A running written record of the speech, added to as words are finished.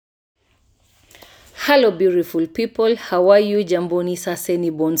Hello, beautiful people. How are you? Jamboni,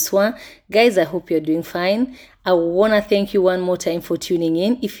 Saseni, Bonsoir. Guys, I hope you're doing fine. I want to thank you one more time for tuning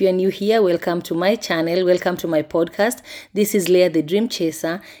in. If you're new here, welcome to my channel. Welcome to my podcast. This is Leah, the Dream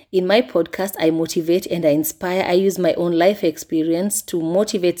Chaser. In my podcast, I motivate and I inspire. I use my own life experience to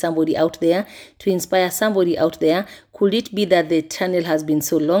motivate somebody out there, to inspire somebody out there. Could it be that the channel has been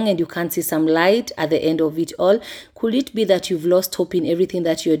so long and you can't see some light at the end of it all? Could it be that you've lost hope in everything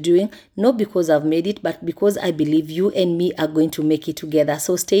that you're doing? Not because I've made it, but because I believe you and me are going to make it together.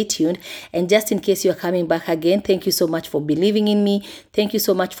 So stay tuned. And just in case you're coming back again, thank you so much for believing in me. Thank you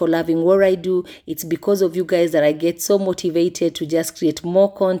so much for loving what I do. It's because of you guys that I get so motivated to just create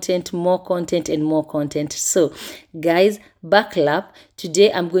more content, and more content. So guys, buckle up.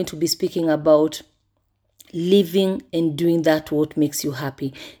 Today I'm going to be speaking about living and doing that what makes you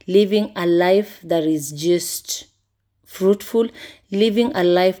happy. Living a life that is just fruitful, living a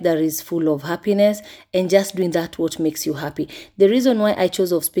life that is full of happiness, and just doing that what makes you happy. The reason why I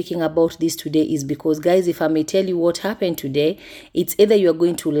chose of speaking about this today is because, guys, if I may tell you what happened today, it's either you're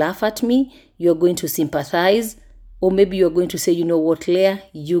going to laugh at me, you're going to sympathize, or maybe you're going to say, you know what, Leah,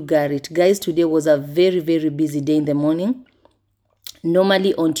 you got it. Guys, today was a very, very busy day in the morning.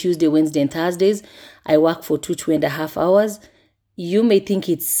 Normally on Tuesday, Wednesday, and Thursdays, I work for 2.5 hours. You may think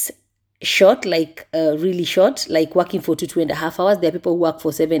it's short, like really short, like working for 2.5 hours. There are people who work for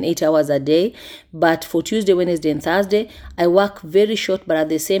 7-8 hours a day. But for Tuesday, Wednesday, and Thursday, I work very short. But at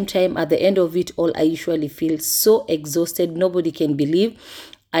the same time, at the end of it all, I usually feel so exhausted. Nobody can believe.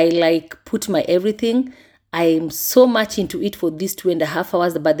 I put my everything. I'm so much into it for these 2.5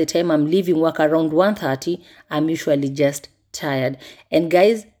 hours. By the time I'm leaving work around 1:30, I'm usually just tired. And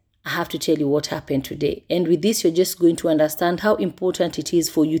guys, I have to tell you what happened today. And with this, you're just going to understand how important it is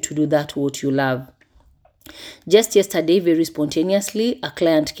for you to do that what you love. Just yesterday, very spontaneously, a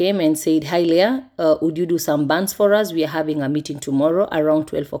client came and said, "Hi Leah, would you do some buns for us? We are having a meeting tomorrow around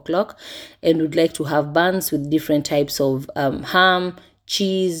 12 o'clock and would like to have buns with different types of ham,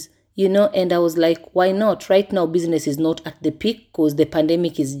 cheese, and I was like, why not? Right now, business is not at the peak because the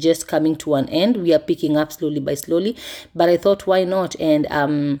pandemic is just coming to an end. We are picking up slowly by slowly. But I thought, why not? And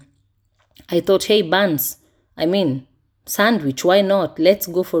I thought, hey, buns, sandwich, why not? Let's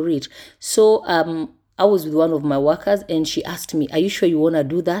go for it. So I was with one of my workers and she asked me, are you sure you want to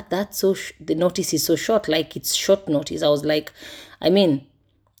do that? That's the notice is so short, like it's short notice. I was like, that's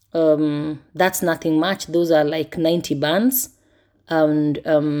nothing much. Those are like 90 buns. And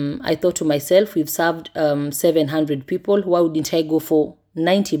I thought to myself, we've served 700 people. Why wouldn't I go for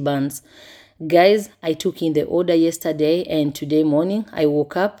 90 buns? Guys, I took in the order yesterday and today morning I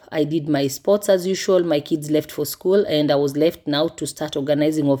woke up. I did my sports as usual. My kids left for school and I was left now to start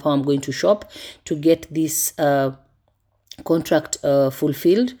organizing of how I'm going to shop to get this contract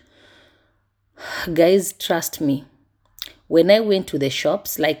fulfilled. Guys, trust me. When I went to the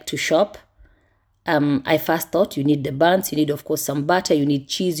shops, to shop, I first thought you need the buns, you need of course some butter, you need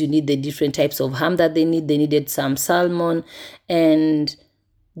cheese, you need the different types of ham that they need. They needed some salmon, and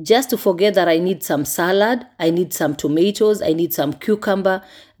just to forget that I need some salad, I need some tomatoes, I need some cucumber.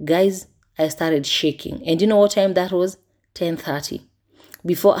 Guys, I started shaking. And you know what time that was? 10:30.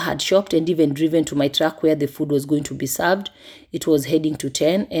 Before I had shopped and even driven to my truck where the food was going to be served, it was heading to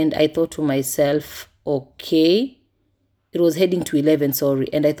 10, and I thought to myself, okay. It was heading to 11, sorry.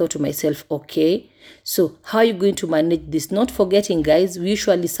 And I thought to myself, okay, so how are you going to manage this? Not forgetting, guys, we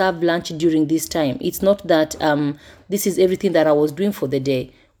usually serve lunch during this time. It's not that this is everything that I was doing for the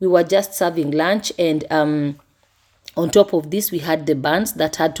day. We were just serving lunch, and on top of this, we had the buns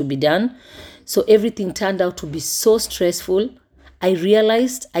that had to be done. So everything turned out to be so stressful. I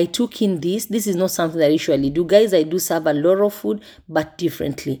realized I took in this. This is not something that I usually do. Guys, I do serve a lot of food, but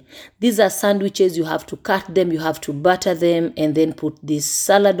differently. These are sandwiches. You have to cut them. You have to butter them and then put this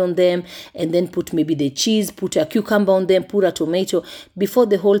salad on them and then put maybe the cheese, put a cucumber on them, put a tomato. Before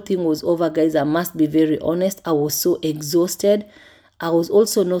the whole thing was over, guys, I must be very honest. I was so exhausted. I was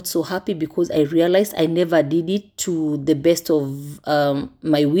also not so happy because I realized I never did it to the best of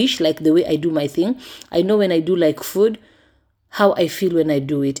my wish, like the way I do my thing. I know when I do food, how I feel when I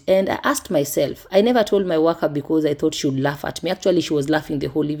do it. And I asked myself, I never told my worker because I thought she would laugh at me. Actually, she was laughing the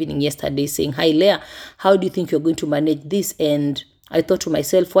whole evening yesterday saying, hi, Leah, how do you think you're going to manage this? And I thought to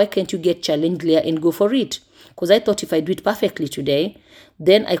myself, why can't you get challenged, Leah, and go for it? Because I thought if I do it perfectly today,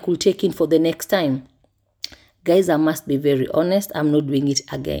 then I could take in for the next time. Guys, I must be very honest, I'm not doing it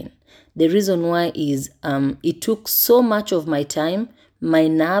again. The reason why is it took so much of my time, my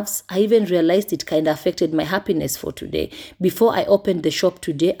nerves. I even realized it kind of affected my happiness for today. Before I opened the shop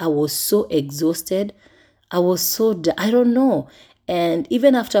today, I was so exhausted. I was so, I don't know. And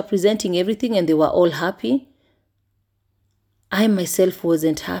even after presenting everything and they were all happy, I myself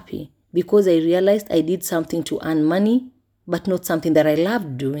wasn't happy because I realized I did something to earn money, but not something that I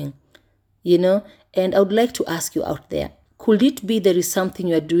loved doing, And I would like to ask you out there, could it be there is something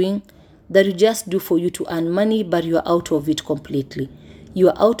you are doing that you just do for you to earn money, but you are out of it completely? You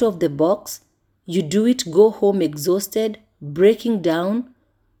are out of the box. You do it, go home exhausted, breaking down,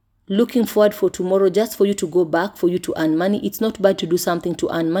 looking forward for tomorrow just for you to go back, for you to earn money. It's not bad to do something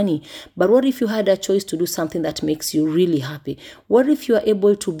to earn money. But what if you had a choice to do something that makes you really happy? What if you are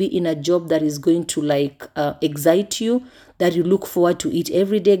able to be in a job that is going to excite you, that you look forward to eat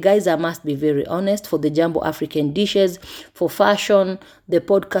every day? Guys, I must be very honest, for the Jambo African Dishes, for fashion, the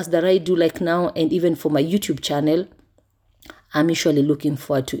podcast that I do like now, and even for my YouTube channel, I'm usually looking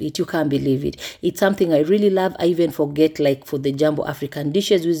forward to it. You can't believe it. It's something I really love. I even forget, for the Jambo African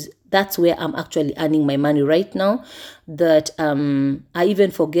Dishes, that's where I'm actually earning my money right now, that I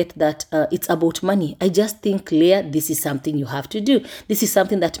even forget that it's about money. I just think, Leah, this is something you have to do. This is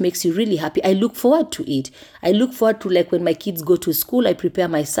something that makes you really happy. I look forward to it. I look forward to, when my kids go to school, I prepare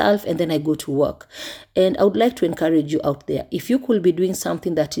myself and then I go to work. And I would like to encourage you out there, if you could be doing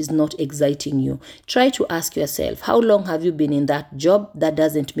something that is not exciting you, try to ask yourself, how long have you been in that job that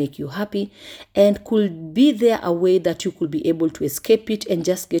doesn't make you happy? And could be there a way that you could be able to escape it and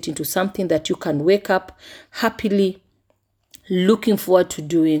just get into something that you can wake up happily looking forward to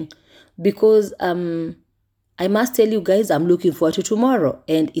doing? Because I must tell you guys, I'm looking forward to tomorrow,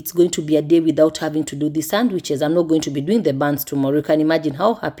 and it's going to be a day without having to do the sandwiches. I'm not going to be doing the buns tomorrow. You can imagine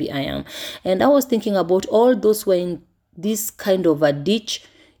how happy I am. And I was thinking about all those who are in this kind of a ditch.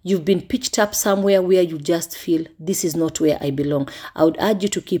 You've been pitched up somewhere where you just feel, this is not where I belong. I would urge you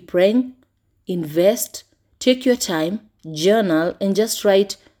to keep praying, invest, take your time, journal, and just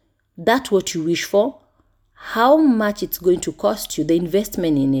write that what you wish for, how much it's going to cost you, the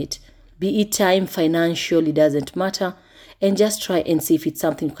investment in it, be it time, financial, it doesn't matter, and just try and see if it's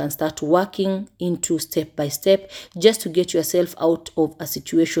something you can start working into step by step, just to get yourself out of a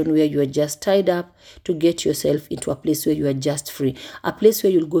situation where you are just tied up, to get yourself into a place where you are just free, a place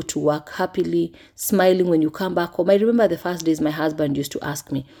where you'll go to work happily, smiling when you come back home. I remember the first days my husband used to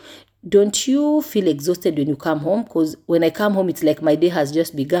ask me, don't you feel exhausted when you come home? Because when I come home, it's like my day has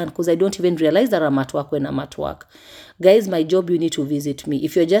just begun, because I don't even realize that I'm at work when I'm at work. Guys, my job, you need to visit me.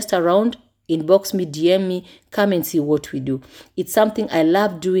 If you're just around, inbox me, DM me, come and see what we do. It's something I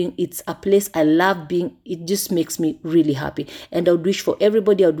love doing. It's a place I love being. It just makes me really happy. And I would wish for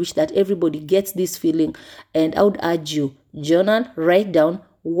everybody, I would wish that everybody gets this feeling. And I would urge you, journal, write down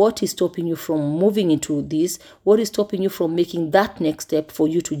what is stopping you from moving into this, what is stopping you from making that next step for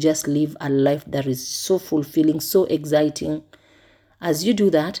you to just live a life that is so fulfilling, so exciting. As you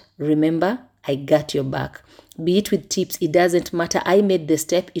do that, remember, I got your back. Be it with tips, it doesn't matter. I made the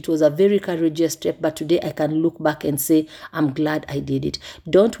step. It was a very courageous step, but today I can look back and say, I'm glad I did it.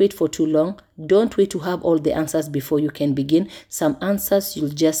 Don't wait for too long. Don't wait to have all the answers before you can begin. Some answers you'll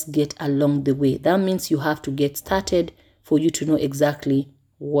just get along the way. That means you have to get started for you to know exactly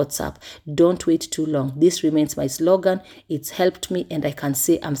what's up. Don't wait too long. This remains my slogan. It's helped me, and I can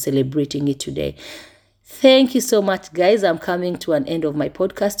say I'm celebrating it today. Thank you so much, guys. I'm coming to an end of my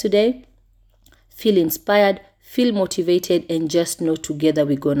podcast today. Feel inspired, feel motivated, and just know together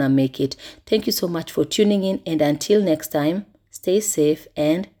we're gonna make it. Thank you so much for tuning in, and until next time, stay safe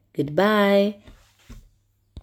and goodbye.